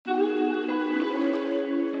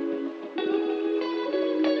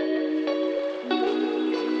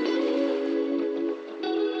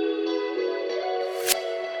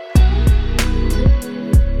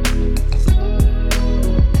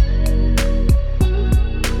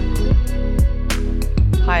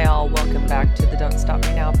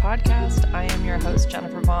is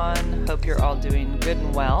Jennifer Vaughn. Hope you're all doing good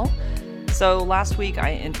and well. So last week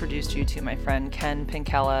I introduced you to my friend Ken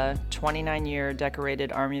Pinkella, 29-year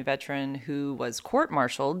decorated Army veteran who was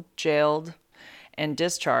court-martialed, jailed, and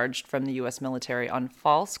discharged from the U.S. military on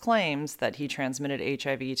false claims that he transmitted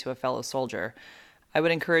HIV to a fellow soldier. I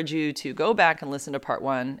would encourage you to go back and listen to part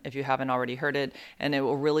 1 if you haven't already heard it, and it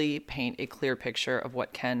will really paint a clear picture of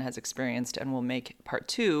what Ken has experienced and will make part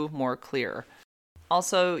 2 more clear.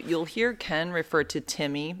 Also, you'll hear Ken refer to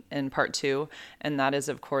Timmy in part 2, and that is,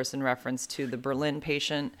 of course, in reference to the Berlin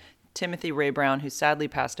patient. Timothy Ray Brown, who sadly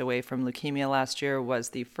passed away from leukemia last year,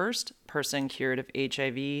 was the first person cured of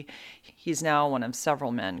HIV. He's now one of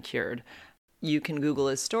several men cured. You can Google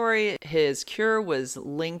his story. His cure was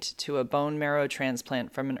linked to a bone marrow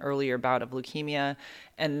transplant from an earlier bout of leukemia,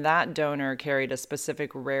 and that donor carried a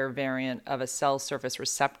specific rare variant of a cell surface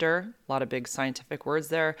receptor, a lot of big scientific words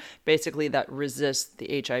there, basically that resists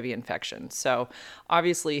the HIV infection. So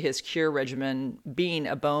obviously his cure regimen, being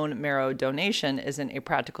a bone marrow donation, isn't a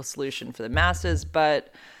practical solution for the masses,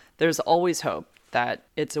 but there's always hope that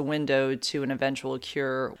it's a window to an eventual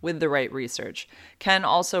cure with the right research. Ken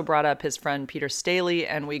also brought up his friend Peter Staley,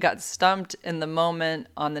 and we got stumped in the moment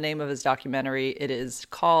on the name of his documentary. It is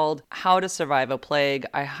called How to Survive a Plague.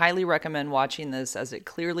 I highly recommend watching this, as it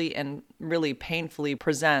clearly and really painfully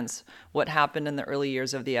presents what happened in the early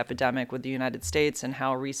years of the epidemic with the United States and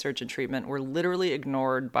how research and treatment were literally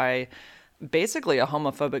ignored by basically a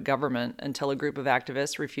homophobic government until a group of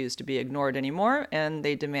activists refused to be ignored anymore and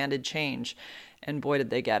they demanded change. And boy, did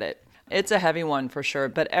they get it. It's a heavy one for sure,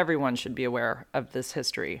 but everyone should be aware of this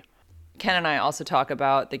history. Ken and I also talk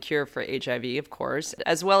about the cure for HIV, of course,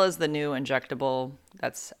 as well as the new injectable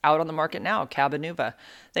that's out on the market now, Cabenuva.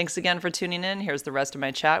 Thanks again for tuning in. Here's the rest of my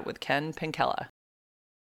chat with Ken Pinkella.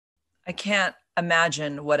 I can't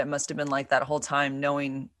imagine what it must have been like that whole time,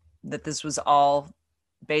 knowing that this was all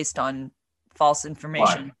based on false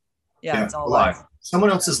information. Lie. Yeah, it's all lie. lies. Someone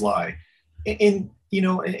else's lie. And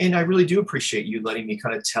I really do appreciate you letting me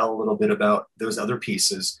kind of tell a little bit about those other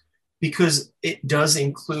pieces, because it does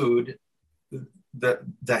include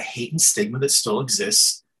the hate and stigma that still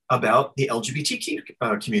exists about the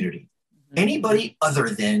LGBTQ community. Mm-hmm. Anybody other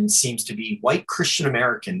than seems to be white Christian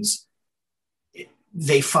Americans,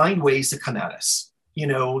 they find ways to come at us.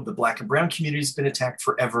 The Black and brown community has been attacked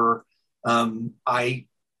forever.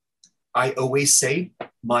 I always say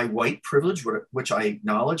my white privilege, which I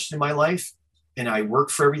acknowledged in my life, and I work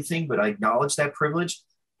for everything, but I acknowledge that privilege.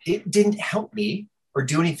 It didn't help me or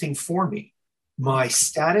do anything for me. My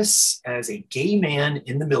status as a gay man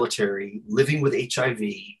in the military living with HIV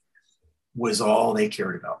was all they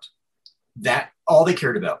cared about. All they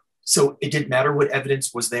cared about. So it didn't matter what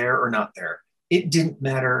evidence was there or not there. It didn't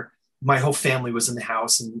matter. My whole family was in the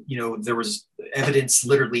house, and there was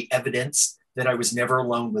literally evidence that I was never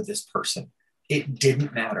alone with this person. It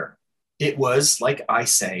didn't matter. It was, like I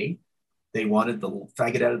say, they wanted the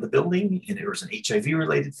faggot out of the building, and it was an HIV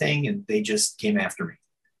related thing, and they just came after me.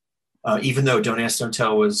 Even though Don't Ask, Don't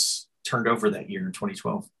Tell was turned over that year in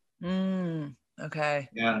 2012. Okay.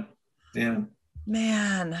 Yeah.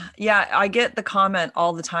 Man. Yeah, I get the comment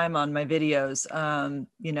all the time on my videos.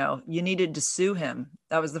 You needed to sue him.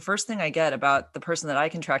 That was the first thing I get about the person that I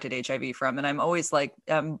contracted HIV from. And I'm always like,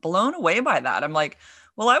 I'm blown away by that. I'm like,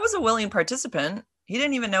 well, I was a willing participant. He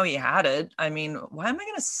didn't even know he had it. I mean, why am I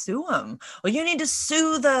going to sue him? Well, you need to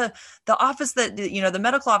sue the office that, the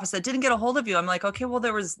medical office that didn't get a hold of you. I'm like, okay, well,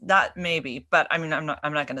 there was that maybe, but I mean, I'm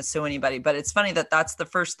not going to sue anybody, but it's funny that that's the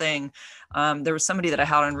first thing. There was somebody that I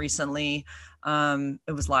had on recently.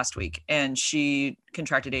 It was last week, and she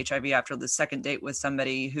contracted HIV after the second date with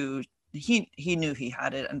somebody who he knew he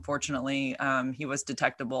had it. Unfortunately, he was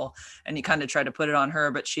detectable, and he kind of tried to put it on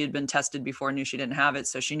her, but she had been tested before, knew she didn't have it.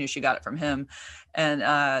 So she knew she got it from him.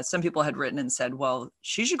 And some people had written and said, well,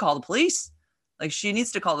 she should call the police. Like, she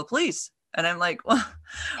needs to call the police. And I'm like, well,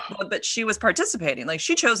 but she was participating. Like,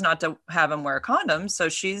 she chose not to have him wear a condom. So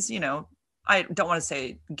she's, I don't want to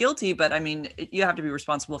say guilty, but I mean, you have to be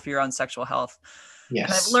responsible for your own sexual health. Yes.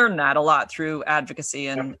 And I've learned that a lot through advocacy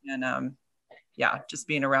and just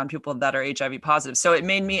being around people that are HIV positive. So it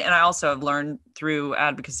made me, and I also have learned through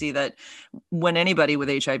advocacy that when anybody with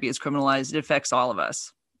HIV is criminalized, it affects all of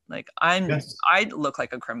us. Like I look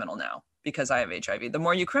like a criminal now because I have HIV. The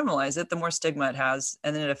more you criminalize it, the more stigma it has,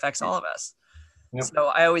 and then it affects all of us. Yep. So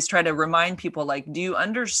I always try to remind people, like, do you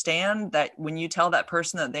understand that when you tell that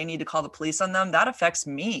person that they need to call the police on them, that affects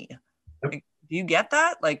me? Yep. Like, do you get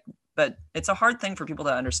that? Like, but it's a hard thing for people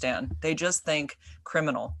to understand. They just think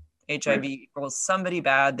criminal. HIV equals somebody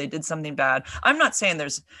bad. They did something bad. I'm not saying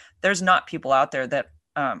there's not people out there that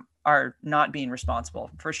are not being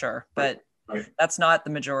responsible, for sure. But Right. that's not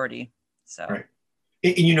the majority. So, Right.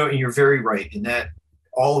 And you're very right in that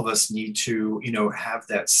all of us need to, have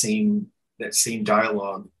that same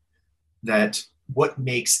dialogue, that what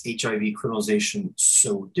makes HIV criminalization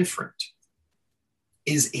so different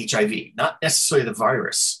is HIV, not necessarily the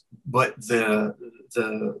virus, but the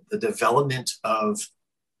development of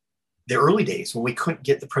the early days when we couldn't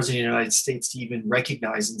get the president of the United States to even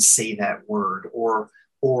recognize and say that word, or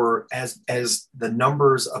as the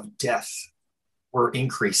numbers of death were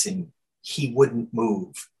increasing, he wouldn't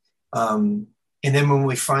move. And then when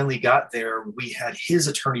we finally got there, we had his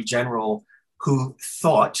attorney general who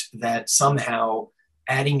thought that somehow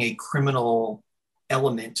adding a criminal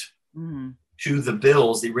element to the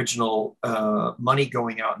bills, the original money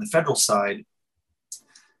going out on the federal side,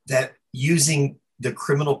 that using the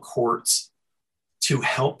criminal courts to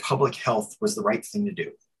help public health was the right thing to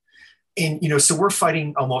do. And, so we're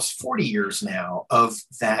fighting almost 40 years now of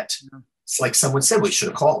that. It's like someone said, we should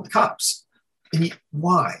have called the cops. And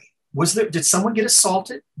why? Did someone get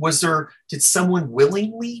assaulted? Did someone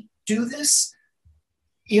willingly do this?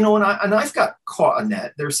 And I've got caught on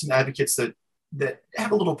that. There's some advocates that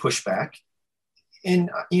have a little pushback.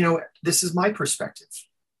 And, this is my perspective.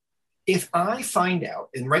 If I find out,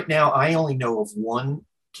 and right now I only know of one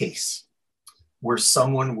case where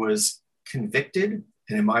someone was convicted,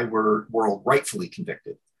 and in my world, rightfully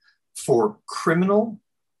convicted, for criminal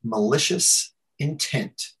malicious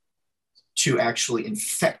intent to actually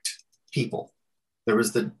infect people. There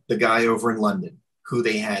was the guy over in London who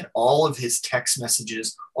they had all of his text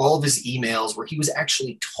messages, all of his emails where he was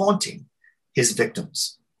actually taunting his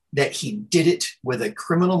victims, that he did it with a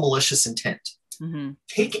criminal malicious intent.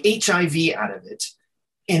 Take HIV out of it,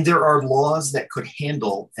 and there are laws that could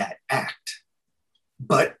handle that act.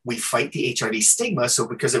 But we fight the HIV stigma. So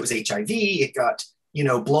because it was HIV, it got,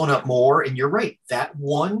 blown up more. And you're right. That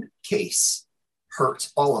one case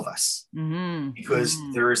hurts all of us because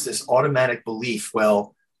there is this automatic belief.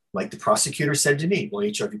 Well, like the prosecutor said to me, well,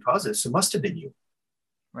 HIV positive, so it must have been you.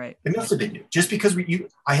 Right. It must have been you. Just because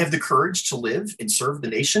I have the courage to live and serve the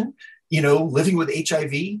nation, living with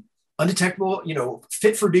HIV, undetectable,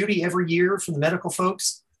 fit for duty every year from the medical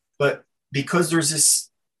folks. But because there's this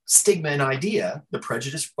stigma and idea, the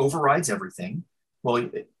prejudice overrides everything. Well,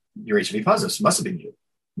 you're HIV positive, so it must have been you.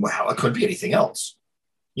 Wow, it couldn't be anything else.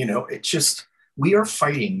 It's just, we are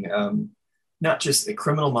fighting not just a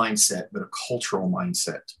criminal mindset, but a cultural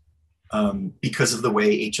mindset because of the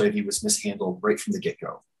way HIV was mishandled right from the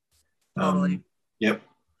get-go. Totally. Yep.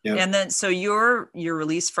 And then, so you're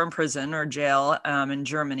released from prison or jail in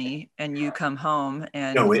Germany, and you come home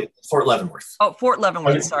and Fort Leavenworth. Oh, Fort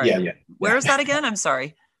Leavenworth. Sorry. Yeah. Where is that again? I'm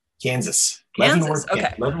sorry. Kansas. Kansas.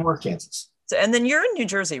 Leavenworth, Kansas. So, and then you're in New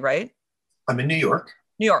Jersey, right? I'm in New York.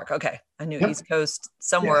 New York. Okay. I knew East Coast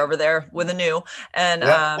somewhere over there with a new. And,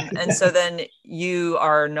 and so then you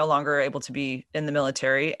are no longer able to be in the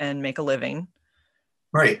military and make a living.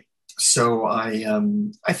 Right. So I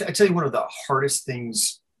tell you, one of the hardest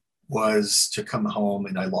things was to come home,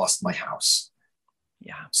 and I lost my house.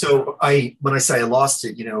 Yeah. So when I say I lost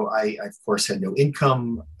it, I of course had no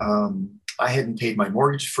income. I hadn't paid my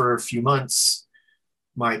mortgage for a few months.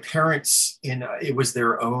 My parents, it was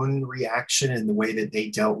their own reaction and the way that they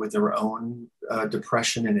dealt with their own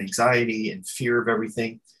depression and anxiety and fear of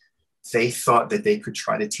everything. They thought that they could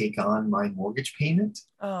try to take on my mortgage payment.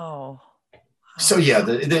 Oh. So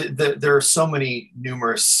there are so many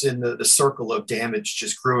numerous, in the circle of damage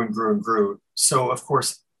just grew and grew and grew. So of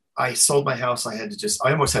course I sold my house. I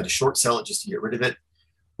almost had to short sell it just to get rid of it,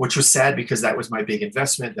 which was sad because that was my big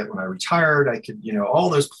investment, that when I retired, I could, all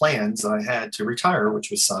those plans I had to retire, which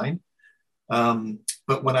was signed.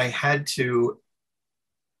 But when I had to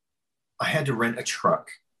rent a truck,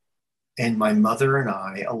 and my mother and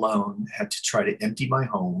I alone had to try to empty my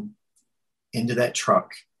home into that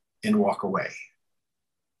truck and walk away.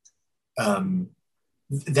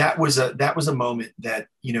 That was a moment that,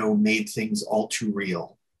 made things all too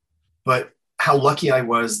real. But how lucky I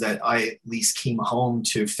was that I at least came home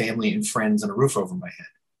to family and friends and a roof over my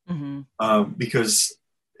head. Because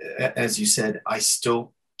as you said, I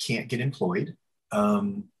still can't get employed.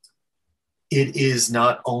 It is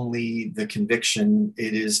not only the conviction,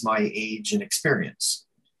 it is my age and experience.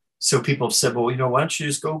 So people have said, well, why don't you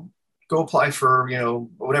just go apply for,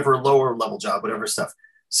 whatever lower level job, whatever stuff.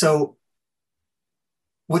 So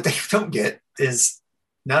what they don't get is,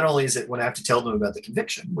 not only is it when I have to tell them about the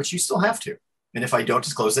conviction, which you still have to. And if I don't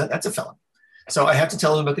disclose that, that's a felony. So I have to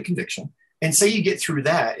tell them about the conviction. And say you get through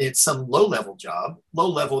that, it's some low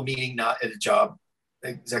level meaning not at a job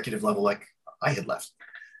executive level like I had left.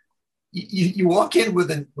 you walk in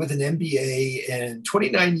with an MBA and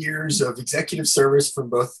 29 years of executive service from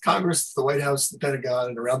both Congress, the White House, the Pentagon,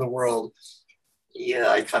 and around the world. Yeah,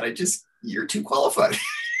 I kind of just, you're too qualified.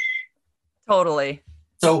 Totally.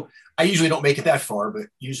 So I usually don't make it that far, but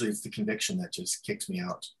usually it's the conviction that just kicks me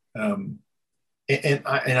out. I'm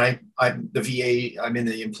the VA. I'm in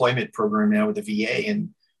the employment program now with the VA, and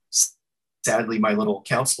sadly, my little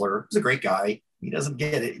counselor is a great guy. He doesn't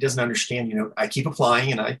get it. He doesn't understand. I keep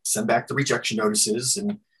applying and I send back the rejection notices,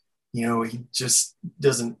 and he just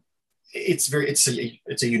doesn't. It's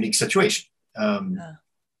a unique situation.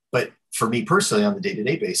 But for me personally, on the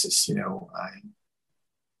day-to-day basis,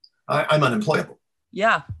 I'm unemployable.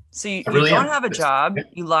 Yeah. So you really don't have a job.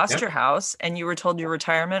 You lost your house, and you were told your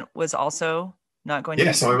retirement was also not going to.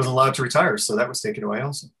 Yeah. So I wasn't allowed to retire. So that was taken away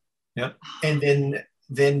also. Yeah. And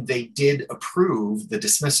then they did approve the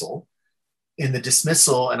dismissal. In the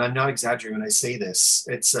dismissal, and I'm not exaggerating when I say this,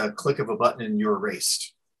 it's a click of a button and you're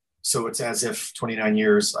erased. So it's as if 29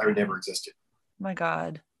 years I never existed. My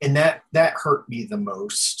God. And that hurt me the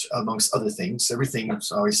most, amongst other things. Everything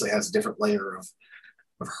obviously has a different layer of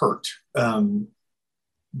hurt.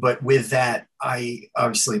 But with that, I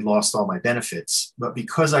obviously lost all my benefits. But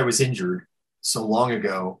because I was injured so long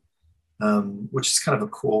ago, which is kind of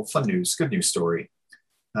a cool, good news story.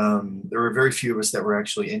 There were very few of us that were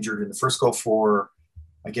actually injured in the first Gulf War.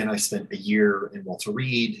 Again, I spent a year in Walter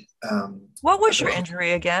Reed. What was your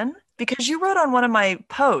injury again? Because you wrote on one of my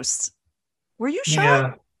posts. Were you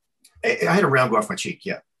shot? Yeah, I had a round go off my cheek.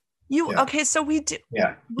 Yeah. Okay? So we do.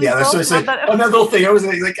 Yeah. That's what I said. On that little thing, I was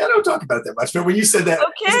like, I don't talk about it that much. But when you said that,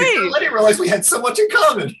 I didn't realize we had so much in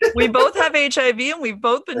common. We both have HIV and we've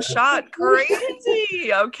both been shot.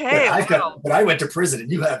 Crazy. Okay. But I went to prison and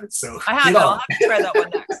you haven't. So I have. I'll have to try that one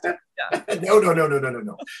next. Yeah.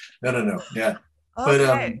 No. Yeah.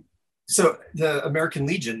 Okay. But so the American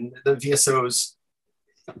Legion, the VSOs,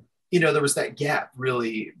 there was that gap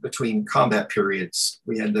really between combat periods.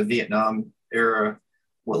 We had the Vietnam era,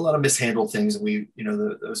 a lot of mishandled things, and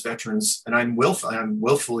those veterans. And I'm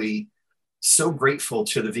willfully so grateful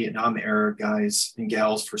to the Vietnam era guys and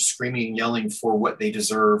gals for screaming and yelling for what they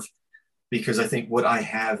deserve, because I think what I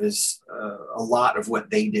have is a lot of what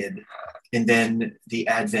they did. And then the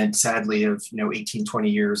advent, sadly, of 18, 20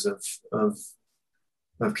 years of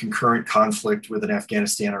concurrent conflict with an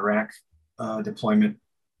Afghanistan-Iraq deployment.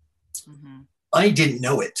 Mm-hmm. I didn't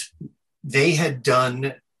know it. They had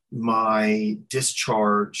done my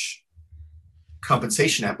discharge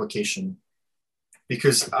compensation application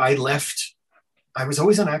because I was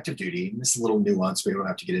always on active duty. And this is a little nuance we don't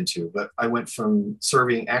have to get into, but I went from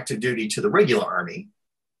serving active duty to the regular Army,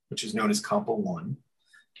 which is known as Compo 1.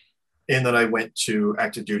 And then I went to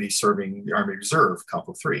active duty serving the Army Reserve,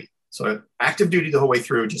 Compo 3. So active duty the whole way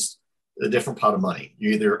through, just a different pot of money.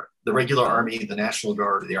 You're either the regular Army, the National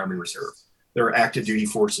Guard, or the Army Reserve. There are active duty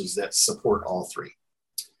forces that support all three.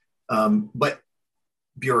 But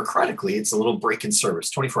bureaucratically, it's a little break in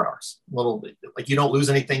service, 24 hours. A little, like you don't lose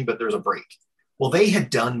anything, but there's a break. Well, they had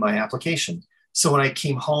done my application. So when I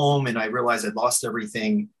came home and I realized I'd lost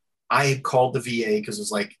everything, I had called the VA because it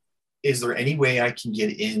was like, is there any way I can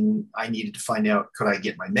get in? I needed to find out, could I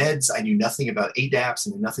get my meds? I knew nothing about ADAPS.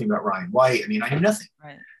 I knew nothing about Ryan White. I mean, I knew nothing.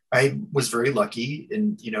 Right. I was very lucky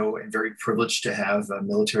and very privileged to have a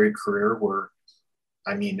military career where,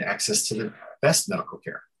 access to the best medical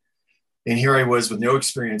care. And here I was with no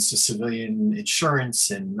experience to civilian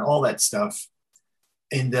insurance and all that stuff.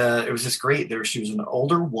 And it was just great. She was an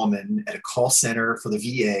older woman at a call center for the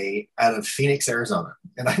VA out of Phoenix, Arizona.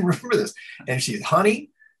 And I remember this. And she's, honey,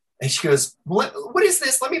 and she goes, what is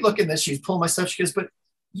this? Let me look in this. She's pulling my stuff. She goes, but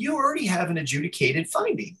you already have an adjudicated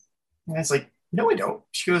finding. And I was like, no, I don't.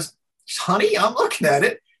 She goes, honey, I'm looking at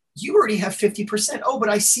it. You already have 50%. Oh, but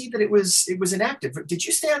I see that it was inactive. Did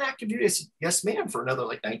you stay on active duty? I said, yes, ma'am, for another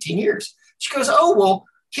 19 years. She goes, oh, well,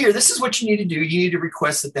 here, this is what you need to do. You need to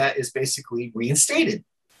request that is basically reinstated.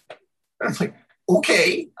 I'm like,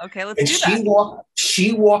 okay. Okay, let's do that. And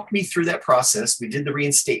she walked me through that process. We did the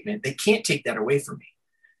reinstatement. They can't take that away from me.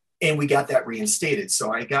 And we got that reinstated.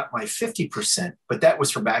 So I got my 50%, but that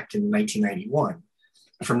was from back in 1991.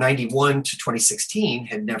 From 91 to 2016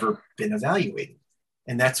 had never been evaluated.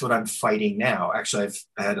 And that's what I'm fighting now. Actually, I've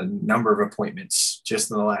had a number of appointments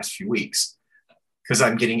just in the last few weeks because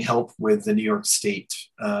I'm getting help with the New York State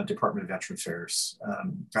Department of Veteran Affairs.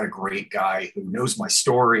 Got a great guy who knows my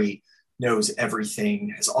story, knows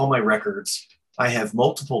everything, has all my records. I have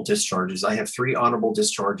multiple discharges. I have 3 honorable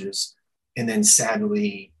discharges. And then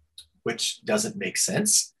sadly, which doesn't make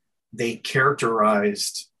sense, they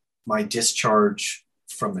characterized my discharge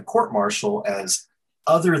from the court martial as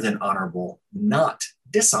other than honorable, not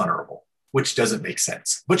dishonorable. which doesn't make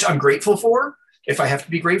sense, which I'm grateful for if I have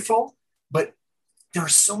to be grateful. But there are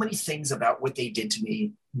so many things about what they did to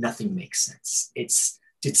me. Nothing makes sense.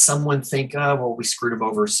 Did someone think, oh, well, we screwed him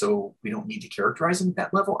over, so we don't need to characterize him at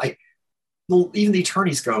that level? Well, even the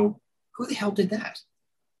attorneys go, who the hell did that?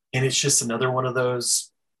 And it's just another one of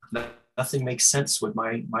those, nothing makes sense with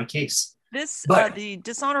my case. The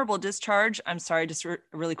dishonorable discharge, I'm sorry, just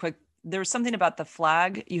really quick. There was something about the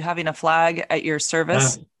flag, you having a flag at your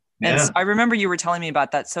service. And so I remember you were telling me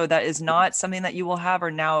about that. So that is not something that you will have,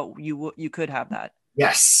 or now you could have that?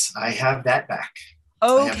 Yes, I have that back.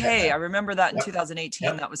 Okay, I remember that in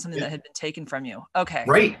 2018. That was something that had been taken from you. Okay.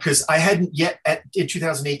 Right, because I hadn't yet, in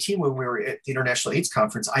 2018, when we were at the International AIDS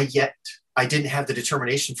Conference, I didn't have the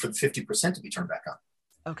determination for the 50% to be turned back on.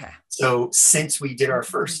 Okay. So since we did our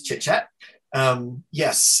first chit chat,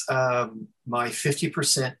 yes, my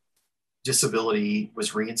 50% disability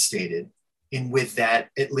was reinstated. And with that,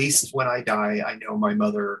 at least when I die, I know my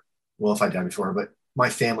mother, well, if I die before, but my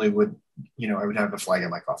family would, I would have a flag in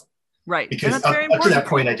my coffin. Right. Because up to that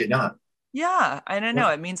point, I did not. Yeah, I don't know.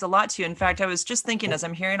 It means a lot to you. In fact, I was just thinking, as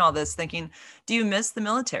I'm hearing all this, thinking, do you miss the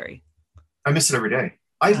military? I miss it every day.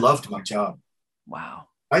 I loved my job. Wow.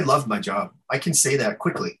 I loved my job. I can say that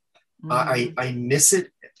quickly. Mm-hmm. I miss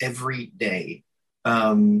it every day.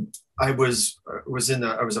 I was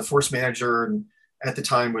a force manager, and at the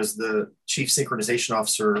time was the chief synchronization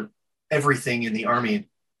officer, everything in the Army. And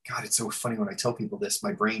God, it's so funny when I tell people this,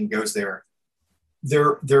 my brain goes there.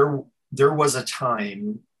 There was a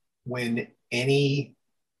time when any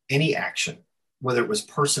action, whether it was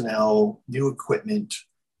personnel, new equipment,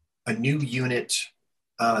 a new unit,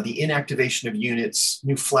 the inactivation of units,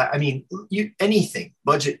 new flat, anything,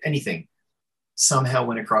 budget, anything, somehow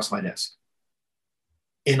went across my desk.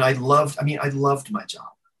 And I loved my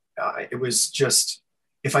job. It was just,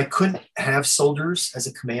 if I couldn't have soldiers as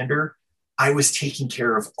a commander, I was taking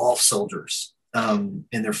care of all soldiers and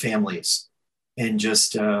their families. And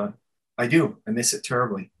just, I miss it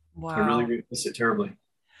terribly. Wow. I really miss it terribly.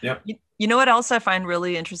 Yep. You know what else I find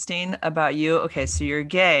really interesting about you? Okay, so you're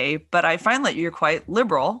gay, but I find that you're quite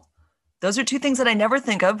liberal. Those are two things that I never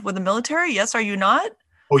think of with the military. Yes, are you not?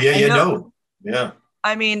 Oh, yeah, no. Yeah.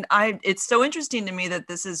 I mean, it's so interesting to me that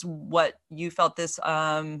this is what you felt this,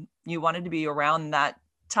 you wanted to be around that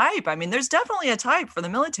type. I mean, there's definitely a type for the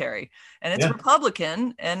military, and it's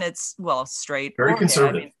Republican, and it's, well, straight. Very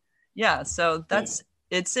conservative. So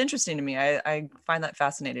it's interesting to me. I find that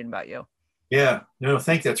fascinating about you. Yeah, no,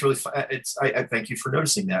 thank you. That's really fun. I thank you for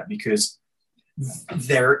noticing that, because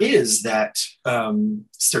there is that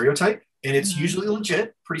stereotype, and it's usually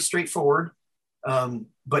legit, pretty straightforward.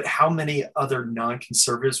 But how many other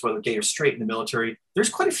non-conservatives, whether gay or straight, in the military? There's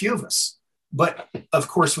quite a few of us. But of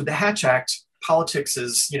course, with the Hatch Act, politics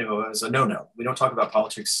is, is a no-no. We don't talk about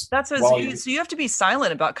politics. That's what. So you have to be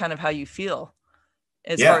silent about kind of how you feel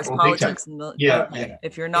as far as politics.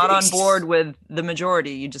 If you're not on board with the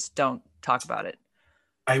majority, you just don't talk about it.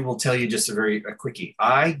 I will tell you just a quickie.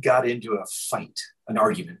 I got into a fight, an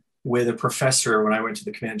argument with a professor when I went to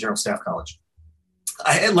the Command General Staff College.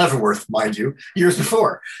 At Leavenworth, mind you, years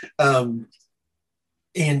before. And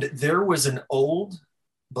there was an old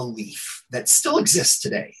belief that still exists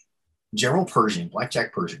today. General Pershing,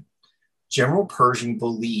 Blackjack Pershing, General Pershing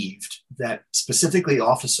believed that specifically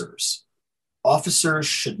officers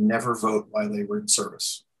should never vote while they were in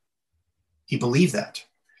service. He believed that.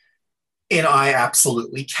 And I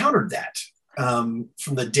absolutely countered that.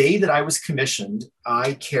 From the day that I was commissioned,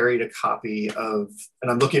 I carried a copy of,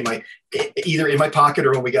 and I'm looking at either in my pocket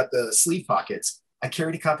or when we got the sleeve pockets, I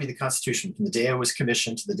carried a copy of the Constitution from the day I was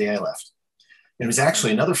commissioned to the day I left. And it was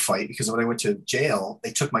actually another fight, because when I went to jail,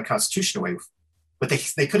 they took my Constitution away. But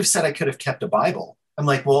they could have said I could have kept a Bible. I'm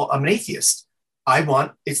like, well, I'm an atheist.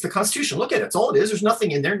 It's the Constitution. Look at it. It's all it is. There's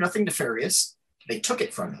nothing in there, nothing nefarious. They took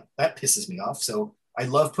it from me. That pisses me off. So I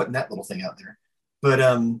love putting that little thing out there. But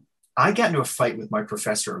I got into a fight with my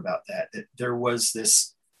professor about that there was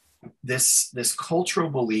this cultural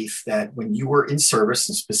belief that when you were in service,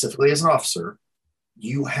 and specifically as an officer,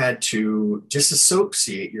 you had to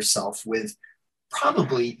disassociate yourself with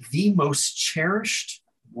probably the most cherished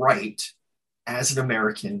right as an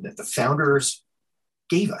American that the founders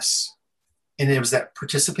gave us. And it was that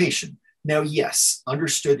participation. Now, yes,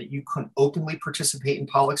 understood that you couldn't openly participate in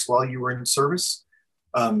politics while you were in service.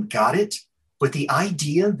 Got it. But the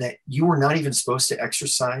idea that you were not even supposed to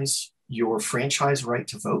exercise your franchise right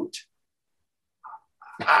to vote,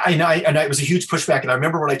 and it was a huge pushback. And I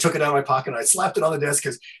remember when I took it out of my pocket and I slapped it on the desk,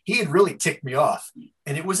 because he had really ticked me off.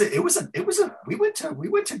 And we went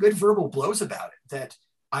to good verbal blows about it, that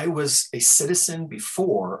I was a citizen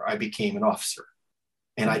before I became an officer.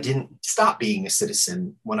 And I didn't stop being a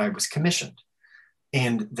citizen when I was commissioned.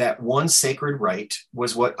 And that one sacred right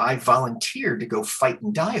was what I volunteered to go fight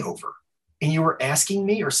and die over. And you were asking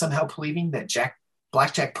me, or somehow believing that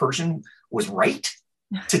Blackjack Pershing was right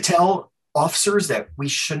to tell officers that we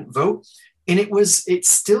shouldn't vote. And it's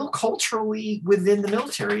still culturally within the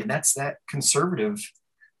military. And that's that conservative,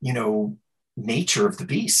 nature of the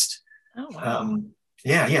beast. Oh, wow.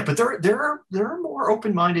 Yeah. But there are more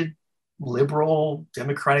open-minded, liberal,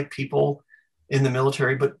 democratic people in the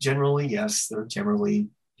military, but generally, yes, they're generally,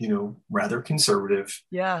 rather conservative.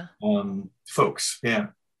 Yeah. Folks. Yeah.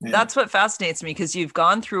 That's what fascinates me, because you've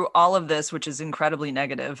gone through all of this, which is incredibly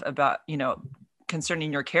negative about,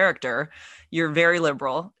 concerning your character. You're very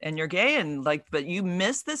liberal and you're gay, and but you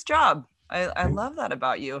miss this job. I love that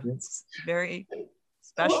about you. It's very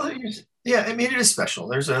special. Well, yeah, I mean, it is special.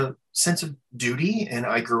 There's a sense of duty, and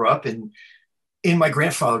I grew up in my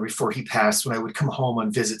grandfather, before he passed, when I would come home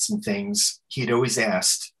on visits and things, he'd always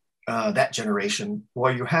asked that generation,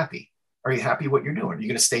 well, are you happy? Are you happy what you're doing? Are you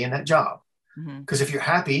going to stay in that job? Because if you're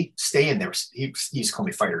happy, stay in there. He used to call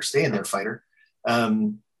me fighter. Stay in there, fighter.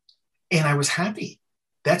 And I was happy.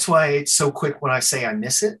 That's why it's so quick when I say I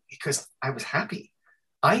miss it, because I was happy.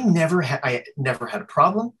 I never had a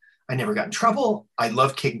problem. I never got in trouble. I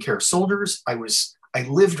loved taking care of soldiers. I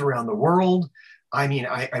lived around the world. I mean,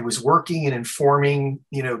 I was working and informing,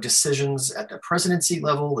 decisions at the presidency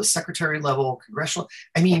level, the secretary level, congressional.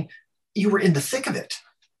 I mean, you were in the thick of it.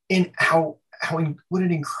 And what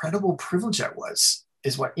an incredible privilege that was,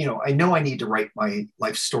 is what, I know I need to write my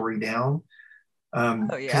life story down.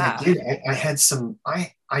 Oh, yeah. I did. I had some,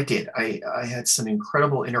 I had some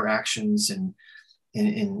incredible interactions and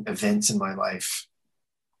in events in my life.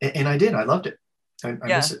 And I did. I loved it. I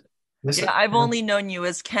miss it. I've only known you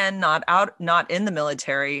as Ken, not in the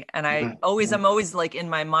military. And I'm always in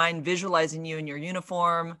my mind visualizing you in your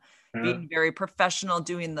uniform, being very professional,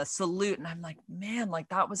 doing the salute. And I'm like, man,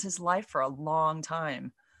 that was his life for a long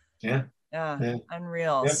time. Yeah.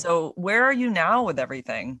 Unreal. Yeah. So where are you now with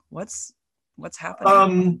everything? What's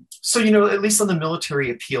happening? So, at least on the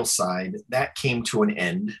military appeal side, that came to an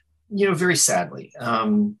end, very sadly.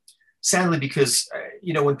 Sadly, because,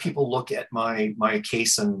 when people look at my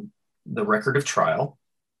case and the record of trial,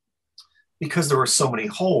 because there were so many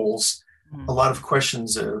holes, a lot of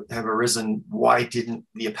questions have arisen. Why didn't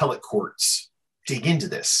the appellate courts dig into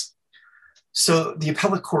this? So the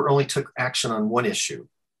appellate court only took action on one issue,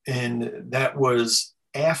 and that was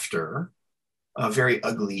after a very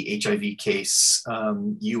ugly HIV case,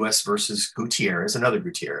 U.S. versus Gutierrez, another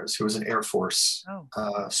Gutierrez, who was an Air Force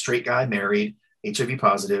straight guy, married, HIV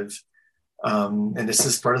positive. And this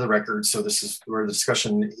is part of the record. So this is where the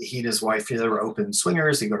discussion, he and his wife, they were open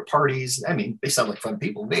swingers. They go to parties. I mean, they sound like fun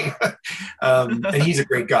people to me. And he's a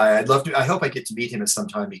great guy. I hope I get to meet him at some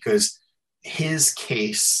time, because his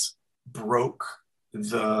case broke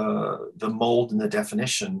the mold and the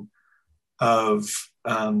definition of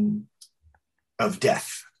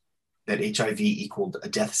death, that HIV equaled a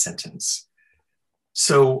death sentence.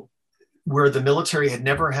 So where the military had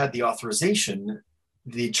never had the authorization,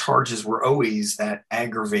 the charges were always that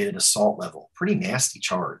aggravated assault level, pretty nasty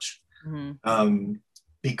charge.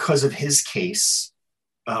 Because of his case,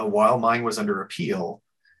 while mine was under appeal,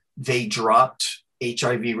 they dropped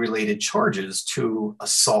HIV-related charges to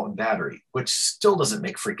assault and battery, which still doesn't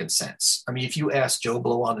make freaking sense. I mean, if you ask Joe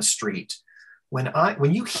Blow on the street,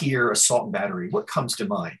 when you hear assault and battery, what comes to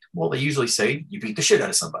mind? Well, they usually say you beat the shit out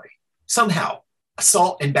of somebody. Somehow,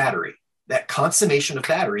 assault and battery, that consummation of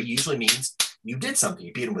battery usually means you did something.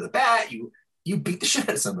 You beat him with a bat. You beat the shit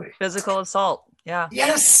out of somebody. Physical assault. Yeah.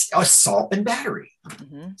 Yes, assault and battery.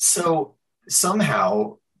 So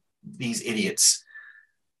somehow these idiots,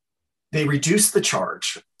 they reduced the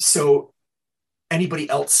charge. So anybody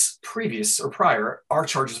else previous or prior, our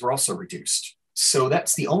charges were also reduced. So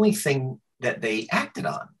that's the only thing that they acted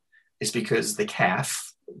on, is because the CAF,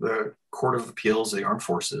 the Court of Appeals of the Armed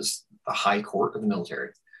Forces, the high court of the military,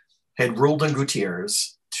 had ruled on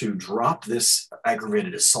Gutierrez to drop this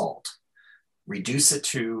aggravated assault, reduce it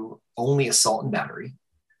to only assault and battery.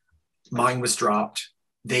 Mine was dropped.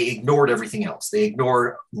 They ignored everything else. They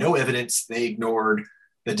ignored no evidence. They ignored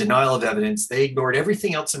the denial of evidence. They ignored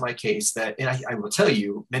everything else in my case and I will tell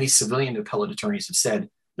you, many civilian appellate attorneys have said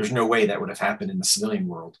there's no way that would have happened in the civilian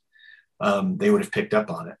world. They would have picked up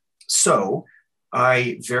on it. So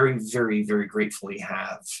I very, very, very gratefully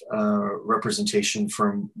have representation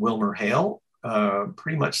from Wilmer Hale,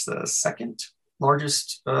 pretty much the second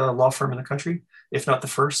largest law firm in the country, if not the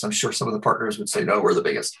first. I'm sure some of the partners would say, no, we're the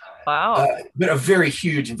biggest. Wow. But a very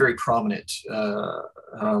huge and very prominent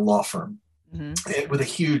law firm. with a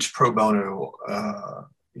huge pro bono,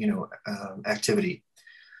 activity.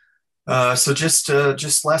 So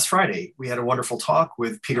just last Friday, we had a wonderful talk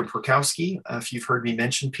with Peter Perkowski. If you've heard me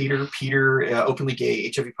mention Peter, openly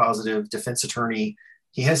gay, HIV positive, defense attorney.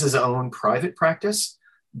 He has his own private practice,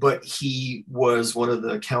 but he was one of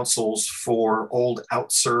the counsels for old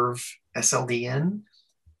OutServe SLDN,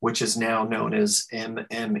 which is now known as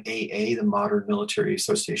MMAA, the Modern Military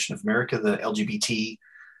Association of America, the LGBT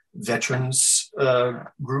veterans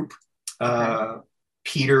group.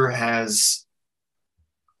 Peter has,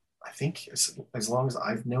 I think, as long as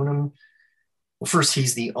I've known him, well, first,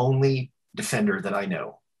 he's the only defender that I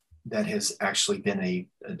know that has actually been a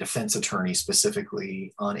defense attorney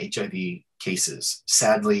specifically on HIV cases.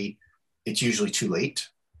 Sadly, it's usually too late.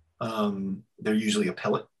 They're usually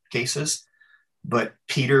appellate cases, but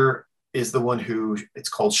Peter is the one who, it's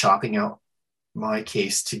called shopping out my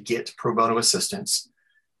case to get pro bono assistance.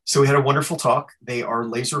 So we had a wonderful talk. They are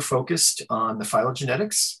laser focused on the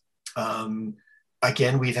phylogenetics.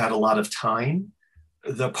 Again, we've had a lot of time.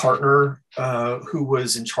 The partner who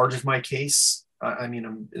was in charge of my case,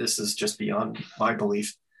 this is just beyond my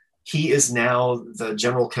belief. He is now the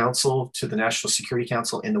general counsel to the National Security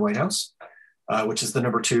Council in the White House, which is the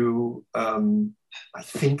number two. I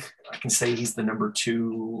think I can say he's the number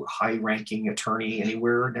two high-ranking attorney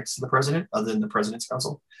anywhere next to the president, other than the president's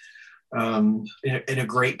counsel. And a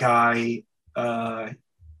great guy.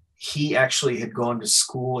 He actually had gone to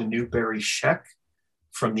school in Newbury Sheck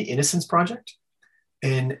from the Innocence Project.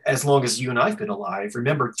 And as long as you and I've been alive,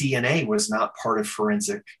 remember, DNA was not part of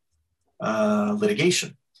forensic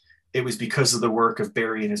litigation. It was because of the work of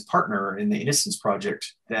Barry and his partner in the Innocence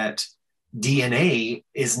Project that DNA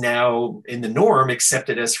is now in the norm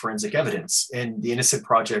accepted as forensic evidence. And the Innocent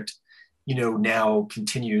Project, now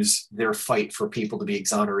continues their fight for people to be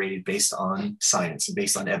exonerated based on science and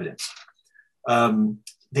based on evidence.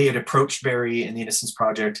 They had approached Barry and the Innocence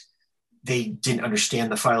Project. They didn't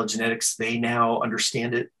understand the phylogenetics. They now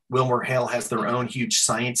understand it. WilmerHale has their own huge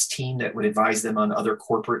science team that would advise them on other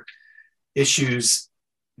corporate issues.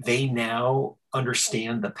 They now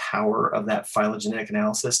understand the power of that phylogenetic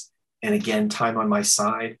analysis. And again, time on my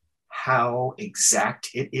side, how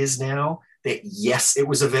exact it is now that, yes, it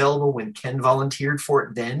was available when Ken volunteered for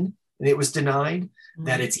it then, and it was denied,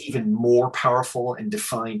 that it's even more powerful and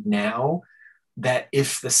defined now. That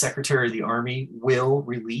if the Secretary of the Army will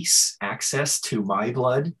release access to my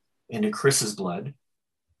blood and to Chris's blood,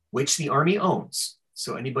 which the Army owns.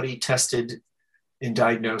 So anybody tested and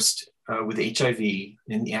diagnosed with HIV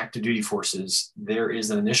in the active duty forces, there is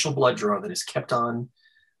an initial blood draw that is kept on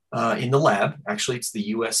in the lab. Actually, it's the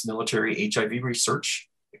U.S. Military HIV Research.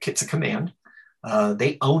 It's a command.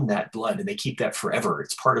 They own that blood and they keep that forever.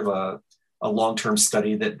 It's part of a long-term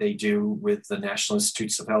study that they do with the National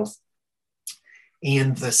Institutes of Health.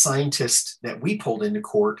 And the scientist that we pulled into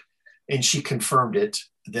court, and she confirmed it,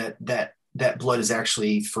 that blood is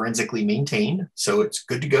actually forensically maintained. So it's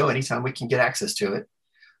good to go anytime we can get access to it.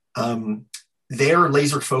 They're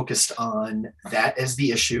laser focused on that as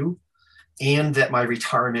the issue, and that my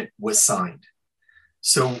retirement was signed.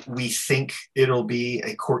 So we think it'll be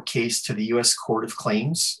a court case to the U.S. Court of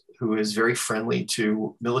Claims, who is very friendly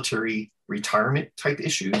to military retirement type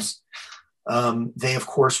issues. They, of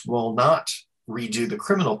course, will not redo the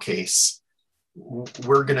criminal case.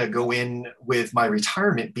 We're going to go in with my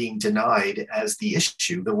retirement being denied as the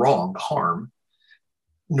issue, the wrong, the harm.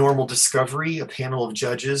 Normal discovery, a panel of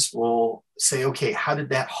judges will say, okay, how did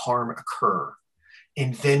that harm occur?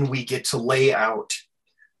 And then we get to lay out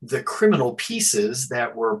the criminal pieces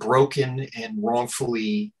that were broken and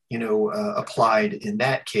wrongfully, applied in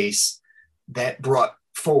that case that brought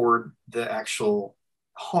forward the actual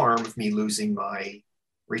harm of me losing my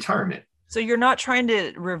retirement. So you're not trying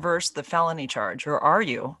to reverse the felony charge, or are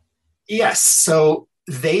you? Yes. So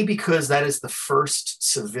because that is the first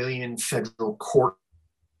civilian federal court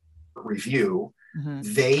review,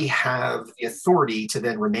 they have the authority to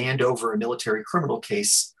then remand over a military criminal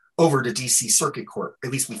case over to DC Circuit Court.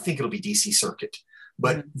 At least we think it'll be DC Circuit,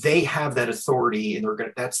 but they have that authority,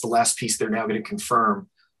 and that's the last piece they're now going to confirm.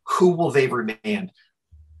 Who will they remand?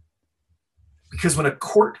 Because when a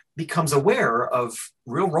court becomes aware of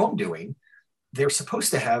real wrongdoing, they're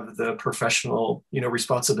supposed to have the professional,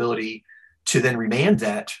 responsibility to then remand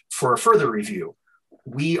that for a further review.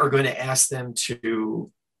 We are going to ask them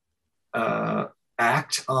to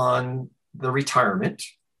act on the retirement.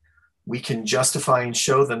 We can justify and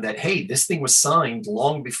show them that, hey, this thing was signed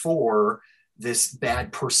long before this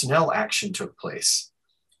bad personnel action took place.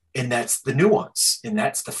 And that's the nuance, and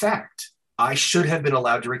that's the fact. I should have been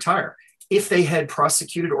allowed to retire. If they had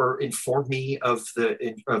prosecuted or informed me of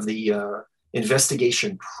the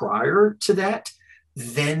investigation prior to that,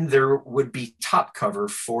 then there would be top cover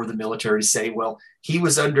for the military to say, well, he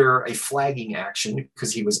was under a flagging action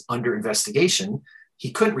because he was under investigation.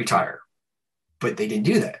 He couldn't retire, but they didn't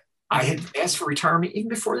do that. I had asked for retirement even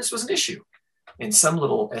before this was an issue. And some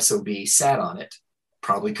little SOB sat on it,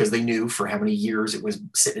 probably because they knew for how many years it was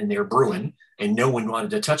sitting in there brewing and no one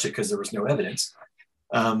wanted to touch it because there was no evidence.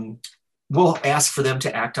 We'll ask for them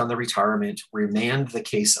to act on the retirement, remand the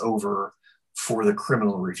case over for the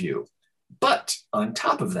criminal review. But on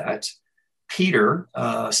top of that, Peter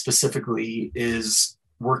specifically is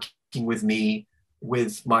working with me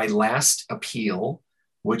with my last appeal,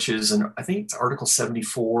 which is I think it's Article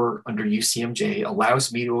 74 under UCMJ,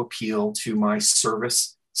 allows me to appeal to my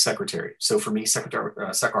service secretary. So for me, Sec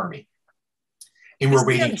Army. And we're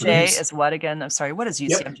waiting for UCMJ is what again? I'm sorry. What is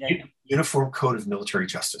UCMJ? Yep. Uniform Code of Military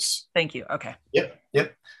Justice. Thank you. Okay.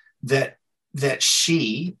 Yep. That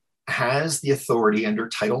she has the authority under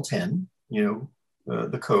Title 10,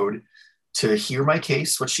 the code, to hear my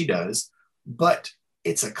case, what she does, but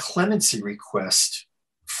it's a clemency request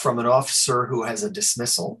from an officer who has a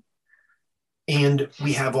dismissal. And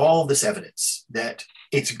we have all this evidence that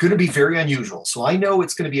it's going to be very unusual. So I know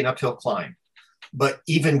it's going to be an uphill climb, but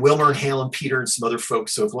even Wilmer and Hale and Peter and some other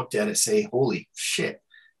folks who have looked at it say, holy shit,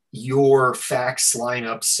 your facts line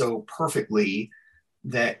up so perfectly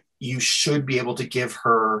that you should be able to give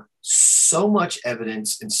her so much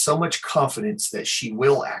evidence and so much confidence that she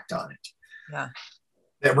will act on it. Yeah.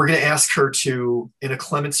 That we're going to ask her to, in a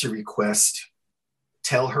clemency request,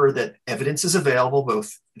 tell her that evidence is available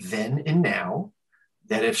both then and now,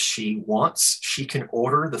 that if she wants, she can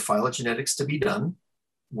order the phylogenetics to be done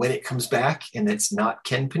when it comes back, and it's not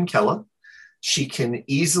Ken Pinkella. She can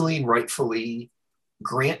easily and rightfully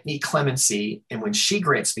grant me clemency, and when she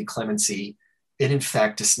grants me clemency, it in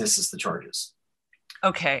fact dismisses the charges.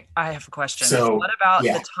 Okay, I have a question. So, what about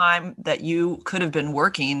the time that you could have been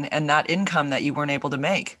working and that income that you weren't able to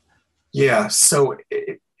make? Yeah, so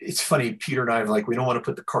it's funny, Peter and I are like, we don't want to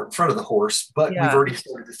put the cart in front of the horse, but we've already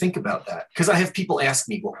started to think about that. Because I have people ask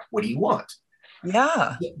me, well, what do you want?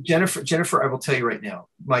 Yeah. Jennifer, I will tell you right now,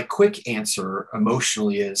 my quick answer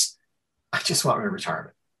emotionally is, I just want my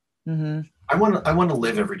retirement. Mm-hmm. I want to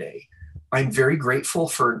live every day. I'm very grateful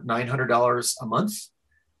for $900 a month,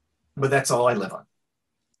 but that's all I live on.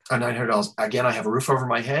 $900. Again, I have a roof over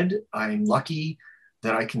my head. I'm lucky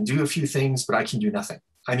that I can do a few things, but I can do nothing.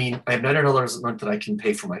 I mean, I have $900 a month that I can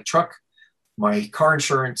pay for my truck, my car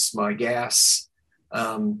insurance, my gas,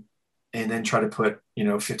 and then try to put,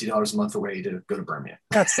 $50 a month away to go to Birmingham.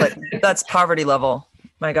 That's poverty level.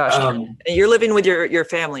 My gosh. You're living with your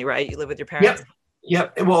family, right? You live with your parents?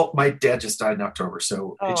 Yep. Well, my dad just died in October,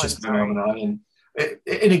 so it's just been on and on.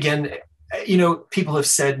 And again, people have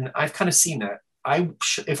said, and I've kind of seen that,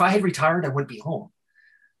 if I had retired, I wouldn't be home.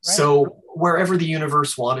 Right. So wherever the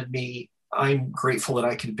universe wanted me, I'm grateful that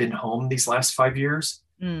I could have been home these last 5 years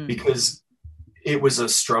because it was a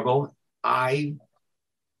struggle. I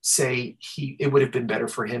say it would have been better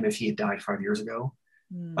for him if he had died 5 years ago.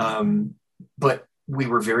 But we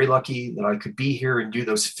were very lucky that I could be here and do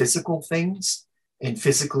those physical things and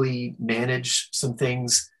physically manage some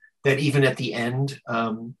things that even at the end,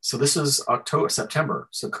 so this is September,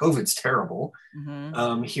 so COVID's terrible.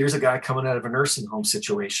 Mm-hmm. Here's a guy coming out of a nursing home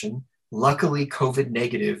situation, luckily COVID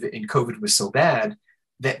negative, and COVID was so bad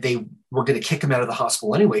that they were going to kick him out of the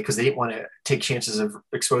hospital anyway because they didn't want to take chances of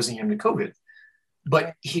exposing him to COVID.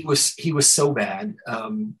 But he was so bad.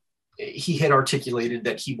 He had articulated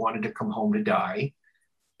that he wanted to come home to die.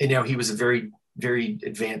 And now he was a very, very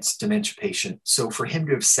advanced dementia patient. So for him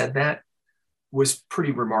to have said that was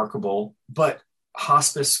pretty remarkable. But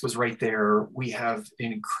hospice was right there. We have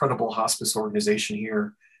an incredible hospice organization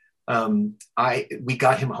here. We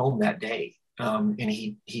got him home that day, and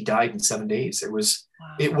he died in 7 days. It was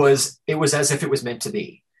as if it was meant to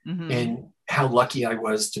be. Mm-hmm. And how lucky I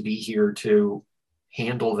was to be here to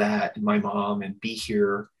handle that, and my mom, and be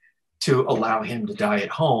here to allow him to die at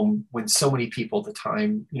home when so many people at the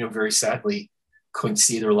time, very sadly, couldn't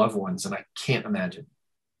see their loved ones. And I can't imagine.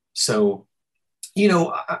 So,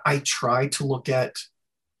 I try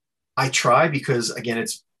because again,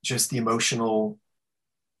 it's just the emotional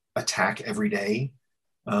attack every day.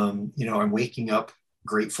 I'm waking up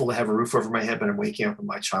grateful to have a roof over my head, but I'm waking up in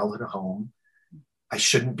my childhood home. I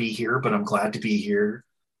shouldn't be here, but I'm glad to be here.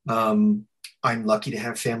 I'm lucky to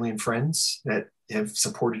have family and friends that have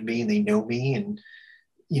supported me and they know me, and,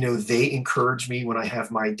 they encourage me when I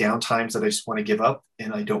have my down times that I just want to give up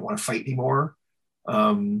and I don't want to fight anymore.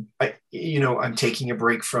 I'm taking a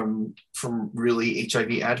break from really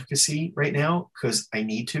HIV advocacy right now because I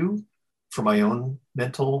need to for my own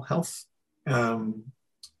mental health. um,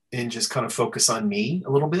 and just kind of focus on me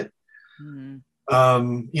a little bit. Mm-hmm.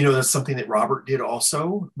 That's something that Robert did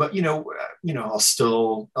also, but I'll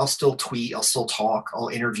still tweet, I'll still talk, I'll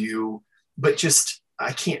interview, but just,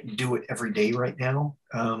 I can't do it every day right now.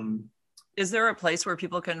 Is there a place where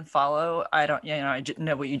people can follow? I don't, I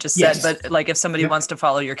know what you just said, Yes. but like if somebody Yep. wants to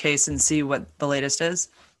follow your case and see what the latest is.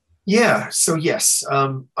 Yeah. So yes,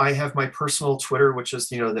 I have my personal Twitter, which is,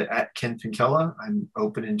 the at Ken Pinkella. I'm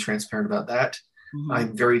open and transparent about that. Mm-hmm.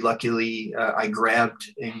 I'm very luckily, I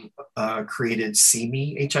grabbed and created See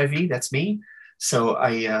Me HIV. That's me. So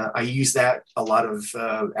I use that a lot of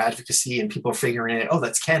advocacy, and people are figuring it. Oh,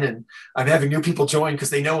 that's Ken, and I'm having new people join because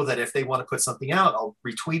they know that if they want to put something out, I'll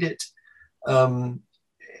retweet it. And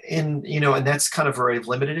that's kind of where I've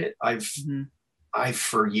limited it. I've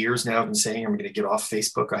for years now been saying I'm going to get off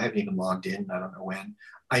Facebook. I haven't even logged in. I don't know when.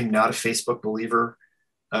 I'm not a Facebook believer.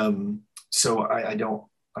 So I'm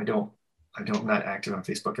not active on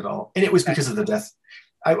Facebook at all. And it was because of the death.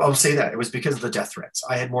 I'll say that it was because of the death threats.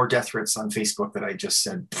 I had more death threats on Facebook that I just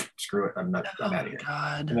said, screw it. I'm out of here.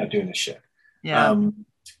 God. I'm not doing this shit. Yeah.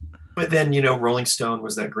 But then, Rolling Stone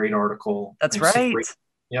was that great article. That's right.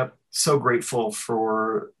 Yep. So grateful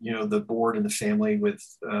for, the board and the family with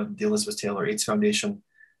the Elizabeth Taylor AIDS Foundation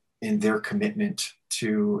and their commitment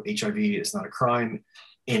to HIV is not a crime.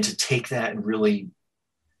 And to take that and really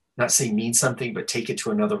not say mean something, but take it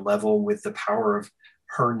to another level with the power of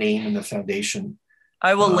her name and the foundation.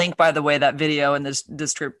 I will link, by the way, that video in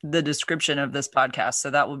the description of this podcast. So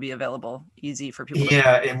that will be available easy for people.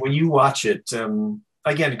 And when you watch it,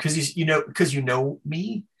 again, because you know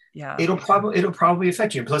me, yeah, it'll probably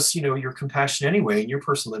affect you. Plus, you're compassionate anyway, and you're a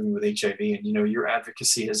person living with HIV, and your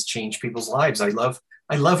advocacy has changed people's lives. I love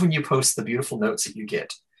when you post the beautiful notes that you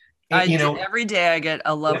get. And, every day I get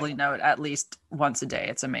a lovely note at least once a day.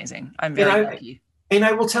 It's amazing. I'm very lucky. And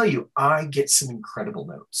I will tell you, I get some incredible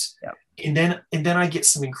notes. Yep. And then I get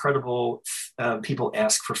some incredible people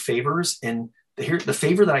ask for favors. And the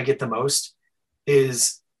favor that I get the most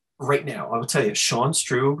is right now. I will tell you, Sean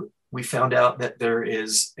Strube, we found out that there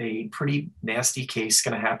is a pretty nasty case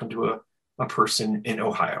going to happen to a person in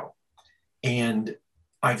Ohio. And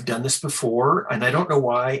I've done this before, and I don't know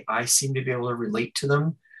why I seem to be able to relate to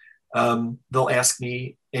them. They'll ask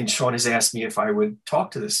me, and Sean has asked me if I would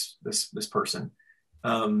talk to this person.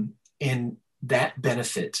 And that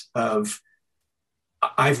benefit of,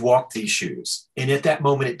 I've walked these shoes, and at that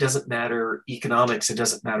moment, it doesn't matter economics, it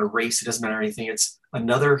doesn't matter race, it doesn't matter anything. It's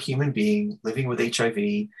another human being living with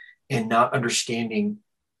HIV and not understanding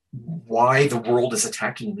why the world is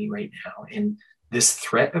attacking me right now. And this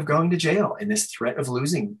threat of going to jail and this threat of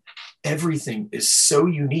losing everything is so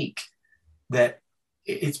unique that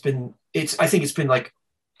I think it's been like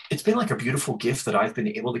a beautiful gift that I've been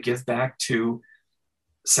able to give back to,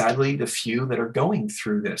 sadly, the few that are going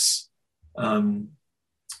through this. That's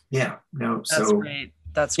great.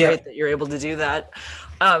 That's great that you're able to do that.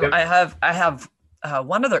 I have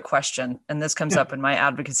one other question, and this comes up in my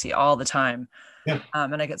advocacy all the time. Yeah.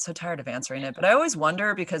 And I get so tired of answering it, but I always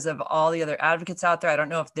wonder, because of all the other advocates out there, I don't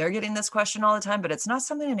know if they're getting this question all the time, but it's not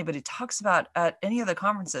something anybody talks about at any of the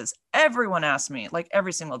conferences. Everyone asks me, like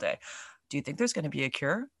every single day, do you think there's going to be a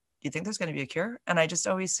cure? Do you think there's going to be a cure? And I just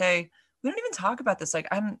always say, we don't even talk about this. Like,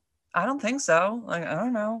 I don't think so. Like, I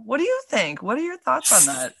don't know. What do you think? What are your thoughts on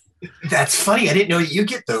that? That's funny. I didn't know you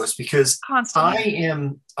get those, because Constantly.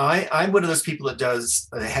 I'm one of those people that does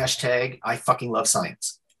the hashtag I fucking love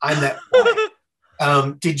science. I'm that guy.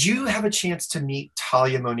 Did you have a chance to meet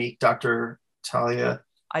Talia Monique, Dr. Talia?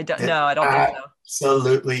 I don't know. I don't think so.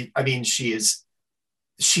 Absolutely. I mean, it's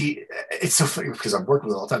so funny because I've worked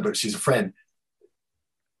with her all the time, but she's a friend.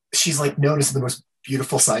 She's like known as the most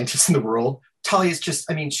beautiful scientist in the world. Talia's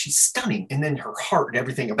she's stunning. And then her heart and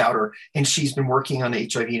everything about her. And she's been working on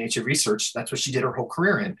HIV and HIV research. That's what she did her whole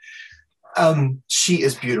career in. She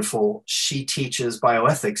is beautiful. She teaches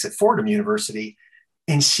bioethics at Fordham University,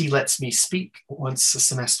 and she lets me speak once a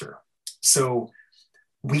semester. So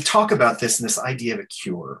we talk about this and this idea of a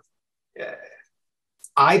cure.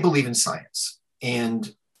 I believe in science.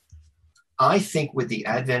 And I think with the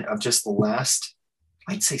advent of just the last,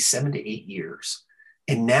 I'd say 7 to 8 years,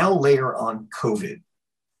 and now layer on COVID,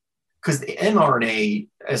 because the mRNA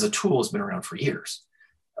as a tool has been around for years.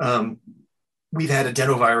 We've had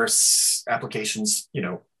adenovirus applications,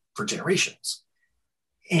 for generations.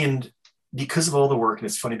 And because of all the work, and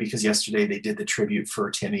it's funny because yesterday they did the tribute for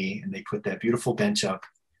Timmy, and they put that beautiful bench up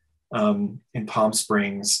in Palm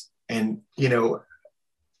Springs, and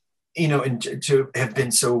and to have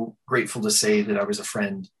been so grateful to say that I was a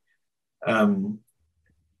friend.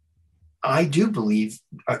 I do believe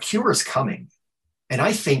a cure is coming, And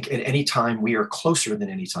I think at any time we are closer than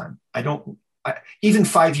any time. Even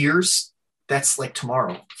 5 years, that's like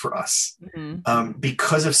tomorrow for us. Mm-hmm.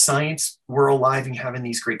 Because of science, we're alive and having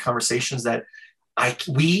these great conversations that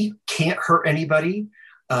we can't hurt anybody.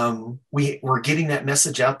 We're getting that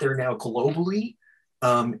message out there now globally.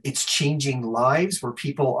 It's changing lives where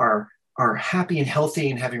people are happy and healthy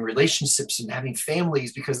and having relationships and having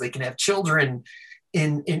families because they can have children.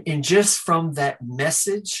 And just from that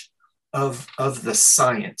message of the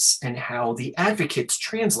science and how the advocates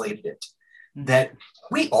translated it, that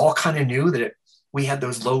we all kind of knew that we had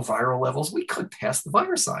those low viral levels. We could pass the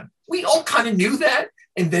virus on. We all kind of knew that.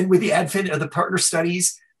 And then with the advent of the partner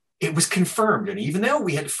studies, it was confirmed. And even though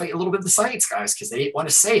we had to fight a little bit of the science guys because they didn't want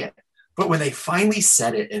to say it, but when they finally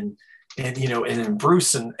said it, and then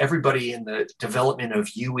Bruce and everybody in the development of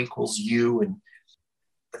U equals U, and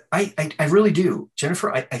I really do,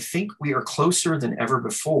 Jennifer, I think we are closer than ever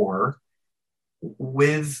before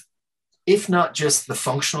with, if not just the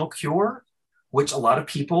functional cure, which a lot of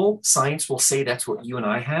people, science will say that's what you and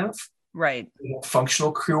I have. Right.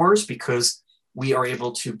 Functional cures, because we are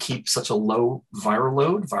able to keep such a low viral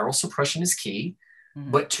load. Viral suppression is key,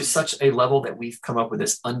 but to such a level that we've come up with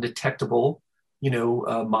this undetectable,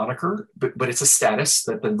 moniker, but it's a status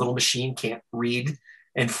that the little machine can't read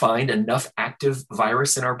and find enough active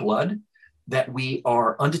virus in our blood that we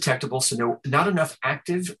are undetectable. So not enough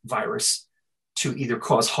active virus to either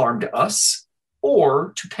cause harm to us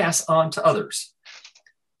or to pass on to others.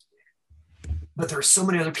 But there are so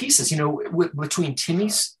many other pieces, between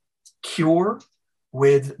Timmy's cure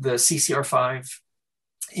with the CCR5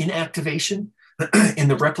 inactivation and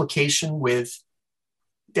the replication with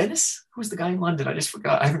Dennis, who's the guy in London? I just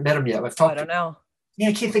forgot. I haven't met him yet. I don't know. Yeah,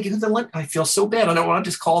 I can't think of who the London. I feel so bad. I don't want to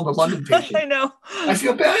just call him the London patient. I know. I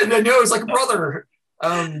feel bad. I know it's like a brother.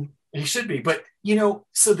 He should be, but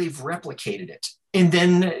so they've replicated it. And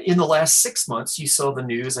then in the last 6 months, you saw the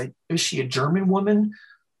news. Is she a German woman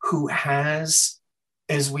who has,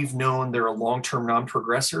 as we've known, there are long-term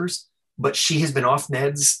non-progressors, but she has been off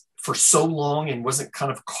meds for so long and wasn't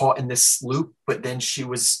kind of caught in this loop. But then she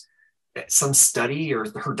was at some study, or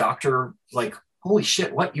her doctor, like, holy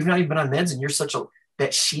shit, what? You've not even been on meds and you're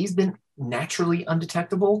that she's been naturally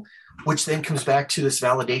undetectable, which then comes back to this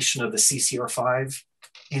validation of the CCR5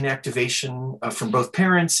 inactivation from both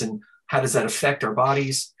parents, and how does that affect our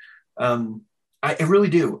bodies? I really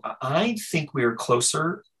do. I think we are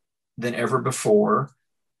closer than ever before.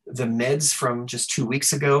 The meds from just 2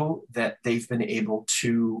 weeks ago that they've been able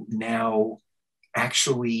to now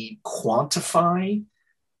actually quantify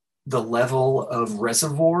the level of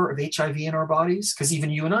reservoir of HIV in our bodies, because even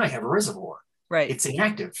you and I have a reservoir. Right. It's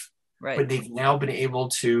inactive. Right. But they've now been able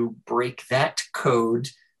to break that code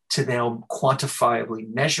to now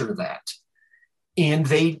quantifiably measure that. And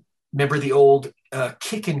they remember the old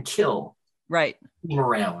kick and kill right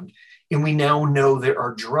around. And we now know there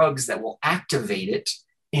are drugs that will activate it.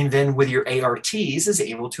 And then with your ARTs is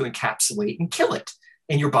able to encapsulate and kill it.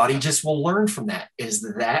 And your body just will learn from that. Is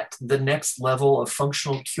that the next level of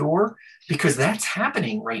functional cure? Because that's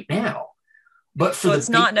happening right now. But so it's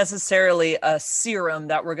not necessarily a serum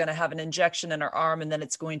that we're going to have an injection in our arm and then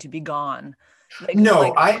it's going to be gone. I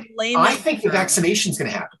think the vaccination is going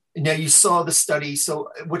to happen. Now you saw the study,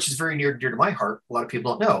 which is very near and dear to my heart. A lot of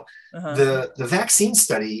people don't know. The vaccine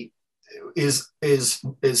study is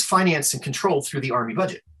financed and controlled through the Army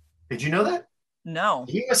budget. Did you know that? No.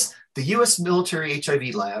 The U.S. military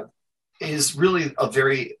HIV lab is really a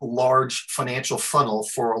very large financial funnel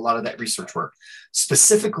for a lot of that research work.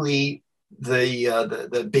 Specifically,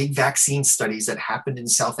 the big vaccine studies that happened in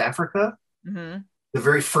South Africa. Mm-hmm. The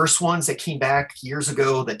very first ones that came back years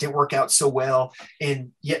ago that didn't work out so well,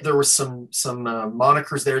 and yet there was some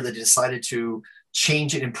monikers there that decided to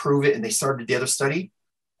change it, improve it, and they started the other study.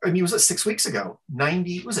 I mean, was it 6 weeks ago?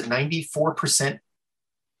 94%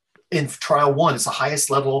 in trial one? It's the highest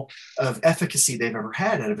level of efficacy they've ever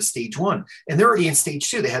had out of a stage one, and they're already in stage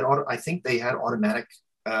two. I think they had automatic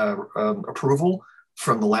approval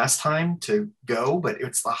from the last time to go, but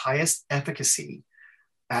it's the highest efficacy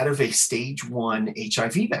out of a stage one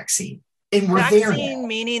HIV vaccine. And we're there now. Vaccine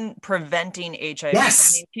meaning preventing HIV.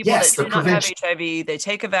 Yes. I mean, people that do not have HIV, they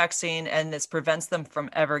take a vaccine and this prevents them from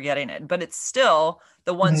ever getting it. But it's still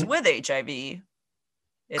the ones with HIV.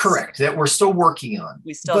 Correct. That we're still working on.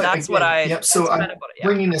 I'm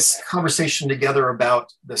bringing this conversation together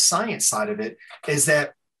about the science side of it is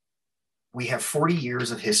that we have 40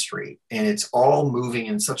 years of history and it's all moving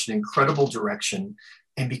in such an incredible direction.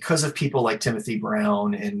 And because of people like Timothy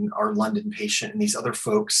Brown and our London patient and these other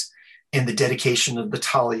folks, and the dedication of the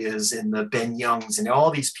Talias and the Ben Youngs and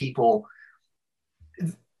all these people,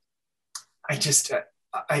 I just,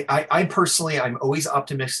 I personally, I'm always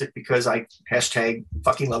optimistic because I hashtag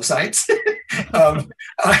fucking love science. um,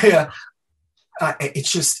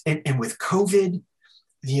 it's just, and with COVID,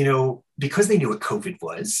 because they knew what COVID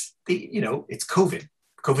was, it's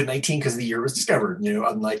COVID-19 because the year was discovered,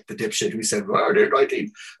 unlike the dipshit who said, well,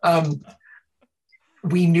 19.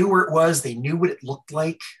 We knew where it was. They knew what it looked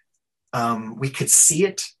like. We could see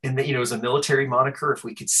it. And it was a military moniker. If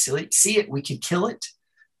we could see it, we could kill it.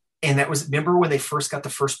 And that was, remember when they first got the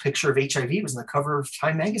first picture of HIV, it was on the cover of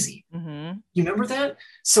Time magazine. Mm-hmm. You remember that?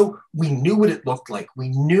 So we knew what it looked like. We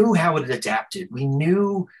knew how it adapted. We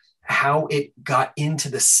knew how it got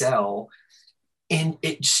into the cell. And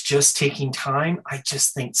it's just taking time. I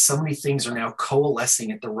just think so many things are now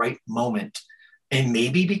coalescing at the right moment. And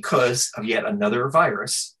maybe because of yet another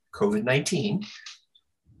virus, COVID-19,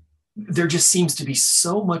 there just seems to be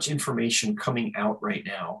so much information coming out right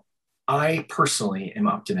now. I personally am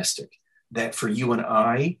optimistic that for you and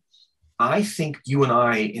I think you and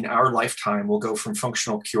I in our lifetime will go from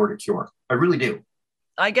functional cure to cure. I really do.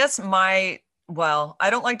 I guess I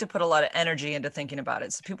don't like to put a lot of energy into thinking about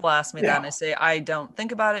it. So people ask me that and I say, I don't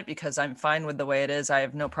think about it because I'm fine with the way it is. I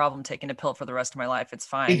have no problem taking a pill for the rest of my life. It's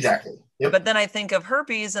fine. Exactly. Yep. But then I think of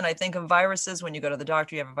herpes and I think of viruses. When you go to the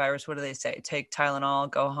doctor, you have a virus. What do they say? Take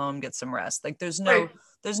Tylenol, go home, get some rest. Like there's no,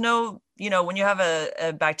 when you have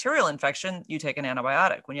a bacterial infection, you take an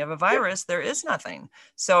antibiotic. When you have a virus, there is nothing.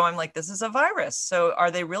 So I'm like, this is a virus. So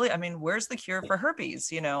are they really, where's the cure for herpes?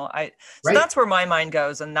 So that's where my mind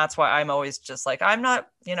goes. And that's why I'm always just like, I'm not,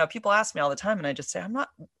 people ask me all the time and I just say,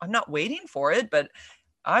 I'm not waiting for it, but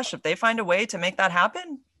gosh, if they find a way to make that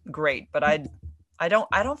happen, great. But I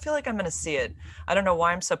don't feel like I'm going to see it. I don't know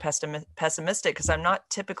why I'm so pessimistic because I'm not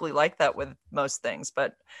typically like that with most things,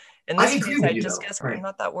 but in this case, I just guess I'm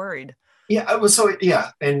not that worried. Yeah.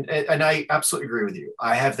 And I absolutely agree with you.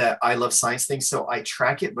 I have that I love science thing. So I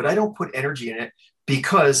track it, but I don't put energy in it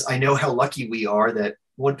because I know how lucky we are that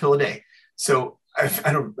one pill a day. So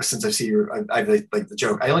I don't, since I see you, I like the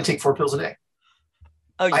joke. I only take 4 pills a day.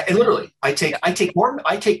 Oh, yeah. I take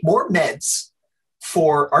more meds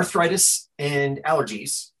for arthritis and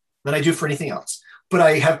allergies than I do for anything else. But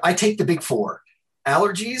I take the big 4: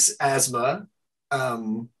 allergies, asthma,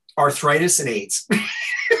 arthritis, and AIDS.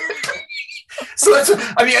 So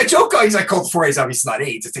I joke, I call it 4 A's, obviously not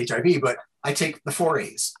AIDS, it's HIV, but I take the 4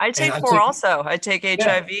 A's. I take 4 also. I take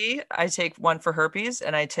HIV, I take 1 for herpes,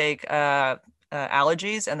 and I take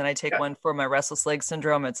allergies, and then I take 1 for my restless leg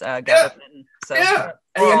syndrome. It's gabapentin. So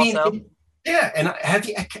and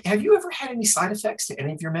have you ever had any side effects to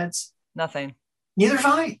any of your meds? Nothing. Neither have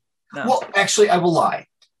I. No. Well, actually, I will lie.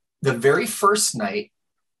 The very first night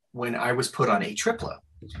when I was put on Atripla,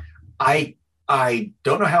 I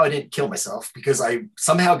don't know how I didn't kill myself because I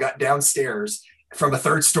somehow got downstairs from a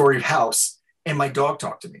 3rd-story house and my dog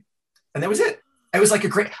talked to me. And that was it. It was like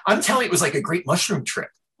I'm telling you, it was like a great mushroom trip.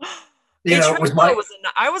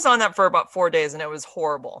 I was on that for about 4 days and it was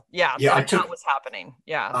horrible. Yeah. That was happening.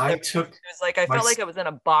 Yeah. I felt like I was in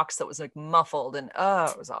a box that was like muffled and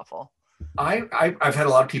it was awful. I've had a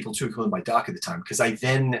lot of people too, including my doc at the time, because I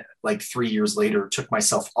then, like 3 years later, took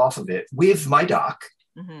myself off of it with my doc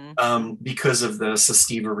because of the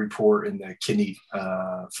Sestiva report and the kidney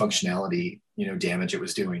functionality, damage it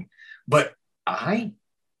was doing. But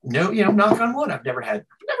knock on wood, I've never had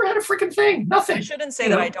a freaking thing. Nothing. I shouldn't say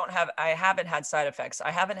that I haven't had side effects.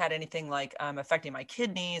 I haven't had anything like affecting my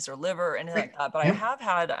kidneys or liver or anything like that. But I have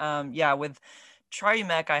had with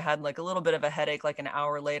Triumec, I had like a little bit of a headache like an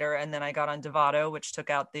hour later, and then I got on Dovato, which took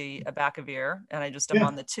out the abacavir, and I just am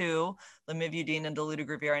on the 2, lamivudine and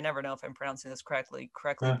dolutegravir. I never know if I'm pronouncing this correctly,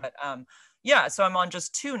 but so I'm on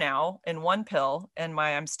just 2 now in 1 pill, and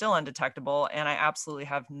I'm still undetectable, and I absolutely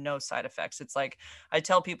have no side effects. It's like I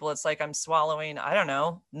tell people, it's like I'm swallowing, I don't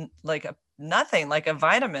know, nothing, like a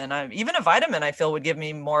vitamin. Even a vitamin I feel would give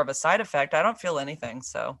me more of a side effect. I don't feel anything.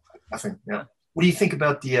 So nothing. Yeah. What do you think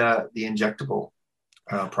about the injectable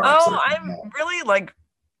products? I'm really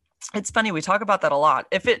it's funny. We talk about that a lot.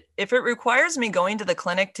 If it requires me going to the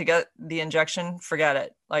clinic to get the injection, forget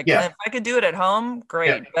it. If I could do it at home,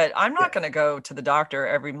 great. But I'm not going to go to the doctor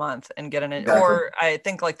every month and get or I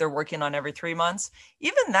think they're working on every 3 months.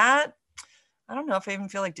 Even that, I don't know if I even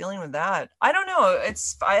feel like dealing with that. I don't know.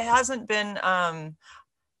 I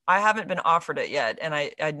haven't been offered it yet, and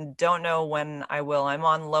I don't know when I will. I'm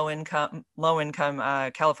on low income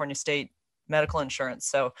California State medical insurance,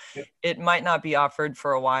 so it might not be offered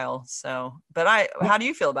for a while. So, but how do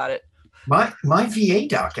you feel about it? My VA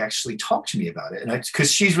doc actually talked to me about it, and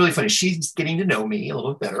because she's really funny. She's getting to know me a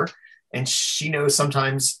little bit better, and she knows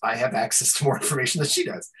sometimes I have access to more information than she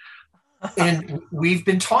does. And we've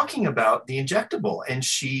been talking about the injectable, and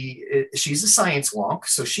she's a science wonk,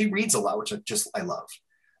 so she reads a lot, which I love.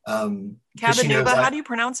 Because she knows Cabenuva, how do you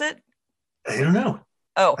pronounce it? I don't know.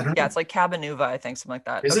 Oh, I don't yeah, know. it's like Cabenuva, I think, something like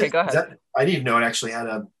that. Is Okay, it? go Is ahead. that, I didn't even know it actually had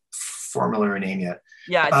a formulary name yet.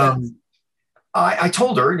 Yeah, it does. Um, I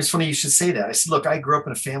told her, and it's funny you should say that. I said, look, I grew up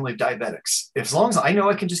in a family of diabetics. As long as I know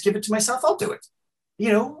I can just give it to myself, I'll do it.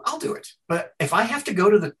 I'll do it. But if I have to go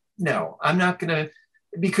to no, I'm not going to,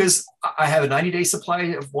 because I have a 90-day supply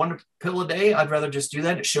of one pill a day. I'd rather just do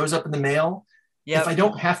that. It shows up in the mail. If I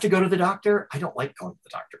don't have to go to the doctor, I don't like going to the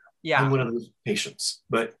doctor. Yeah. I'm one of those patients.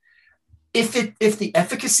 But if the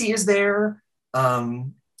efficacy is there,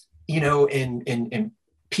 and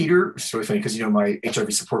Peter, it's really funny because my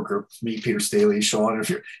HIV support group, me, Peter Staley, Sean.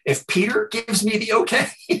 If Peter gives me the okay,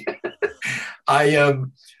 I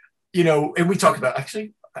and we talk about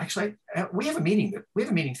actually we have a meeting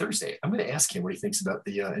Thursday. I'm going to ask him what he thinks about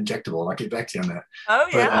the injectable, and I'll get back to you on that. Oh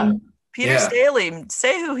yeah. But, Peter Staley,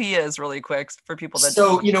 say who he is really quick for people that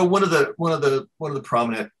so one of the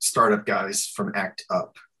prominent startup guys from ACT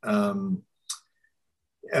UP.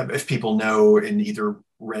 If people know and either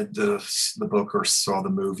read the book or saw the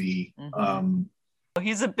movie,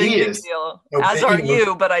 he's a big deal, as are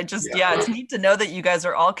you. But I just it's neat to know that you guys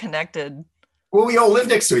are all connected. Well, we all live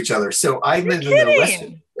next to each other. So I live in the west.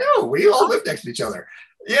 No, we all live next to each other.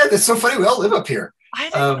 Yeah, that's so funny. We all live up here. I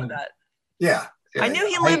didn't know that. Yeah. I knew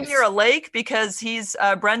he lived near a lake because he's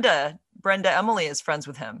Brenda Emily is friends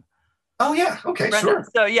with him. Oh yeah. Okay. Brenda. Sure.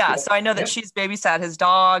 So so I know that she's babysat his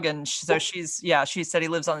dog, and she said he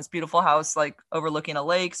lives on this beautiful house like overlooking a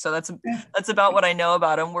lake. So that's about what I know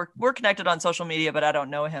about him. We're connected on social media, but I don't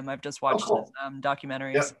know him. I've just watched his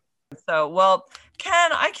documentaries. Yep. So, well,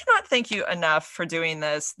 Ken, I cannot thank you enough for doing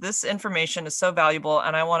this. This information is so valuable,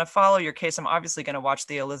 and I want to follow your case. I'm obviously going to watch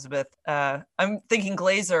the Elizabeth. I'm thinking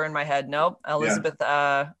Glazer in my head. Nope, Elizabeth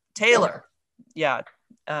Taylor. Yeah.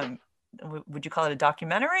 Would you call it a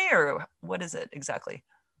documentary, or what is it exactly?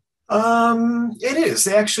 It is.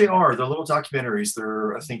 They actually are. They're little documentaries.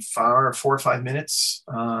 They're, I think, 4 or 5 minutes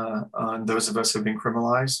on those of us who've been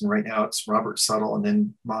criminalized. And right now it's Robert Suttle, and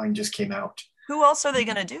then mine just came out. Who else are they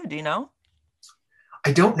going to do? Do you know?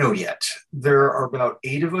 I don't know yet. There are about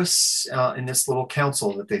 8 of us in this little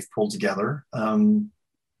council that they've pulled together.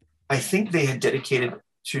 I think they had dedicated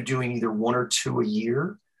to doing either 1 or 2 a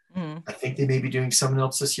year. I think they may be doing something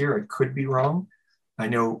else this year. I could be wrong. I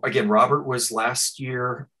know, again, Robert was last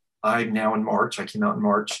year. I'm now in March. I came out in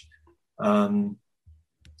March.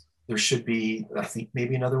 There should be, I think,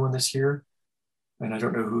 maybe another one this year. And I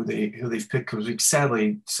don't know who they've picked, because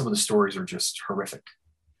sadly, some of the stories are just horrific.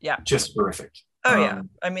 Yeah. Just horrific. Oh, yeah.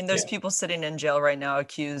 I mean, there's people sitting in jail right now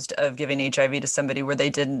accused of giving HIV to somebody where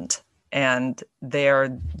they didn't. And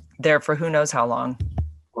they're there for who knows how long.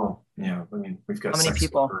 Well, yeah. I mean, we've got how many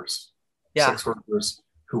people? Sex workers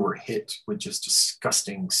who were hit with just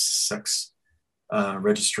disgusting sex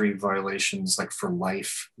registry violations, like for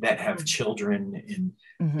life, that have children.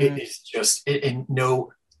 And it is just,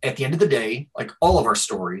 at the end of the day, like all of our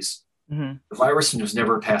stories, the virus was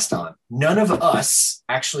never passed on. None of us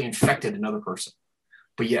actually infected another person,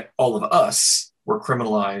 but yet all of us were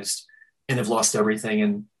criminalized and have lost everything.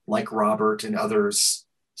 And like Robert and others,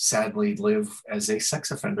 sadly live as a sex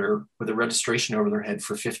offender with a registration over their head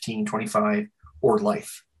for 15, 25, or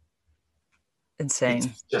life.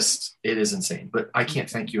 Insane. It is insane. But I can't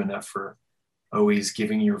thank you enough for always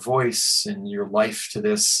giving your voice and your life to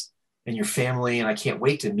this and your family. And I can't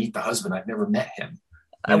wait to meet the husband. I've never met him.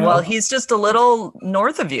 Well, he's just a little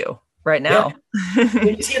north of you right now. Yeah.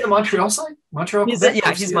 Is he in the Montreal side? Montreal?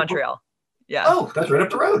 He's Montreal. Yeah. Oh, that's right up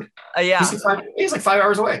the road. Yeah. He's like 5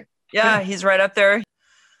 hours away. Yeah, he's right up there.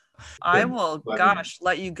 I will,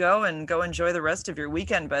 let you go and go enjoy the rest of your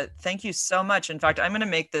weekend. But thank you so much. In fact, I'm going to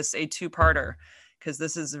make this a 2-parter because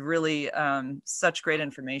this is really such great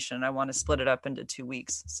information. I want to split it up into 2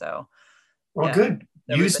 weeks. So, good.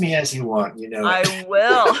 Use me as you want. I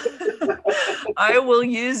will. I will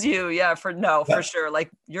use you. Yeah, for sure.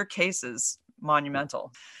 Like, your case is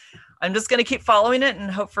monumental. I'm just going to keep following it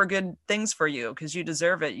and hope for good things for you because you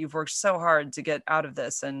deserve it. You've worked so hard to get out of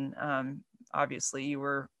this, and obviously you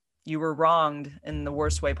were wronged in the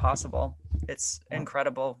worst way possible. It's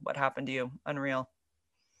incredible what happened to you. Unreal.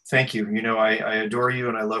 Thank you. I adore you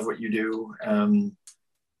and I love what you do.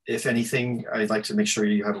 If anything, I'd like to make sure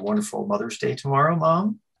you have a wonderful Mother's Day tomorrow,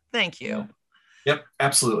 Mom. Thank you. Yep,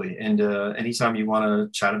 absolutely. And anytime you want to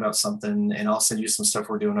chat about something, and I'll send you some stuff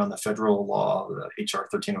we're doing on the federal law, HR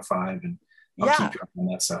 1305, and I'll keep you up on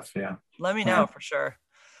that stuff. Yeah. Let me know for sure.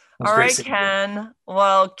 All right, Ken.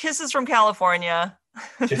 Well, kisses from California.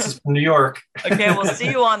 Kisses from New York. Okay, we'll see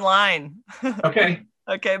you online. Okay.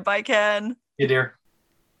 Okay, bye, Ken. You dear.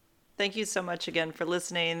 Thank you so much again for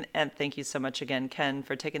listening. And thank you so much again, Ken,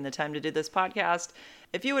 for taking the time to do this podcast.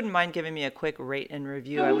 If you wouldn't mind giving me a quick rate and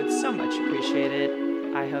review, I would so much appreciate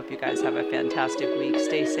it. I hope you guys have a fantastic week.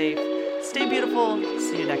 Stay safe, stay beautiful.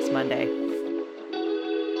 See you next Monday.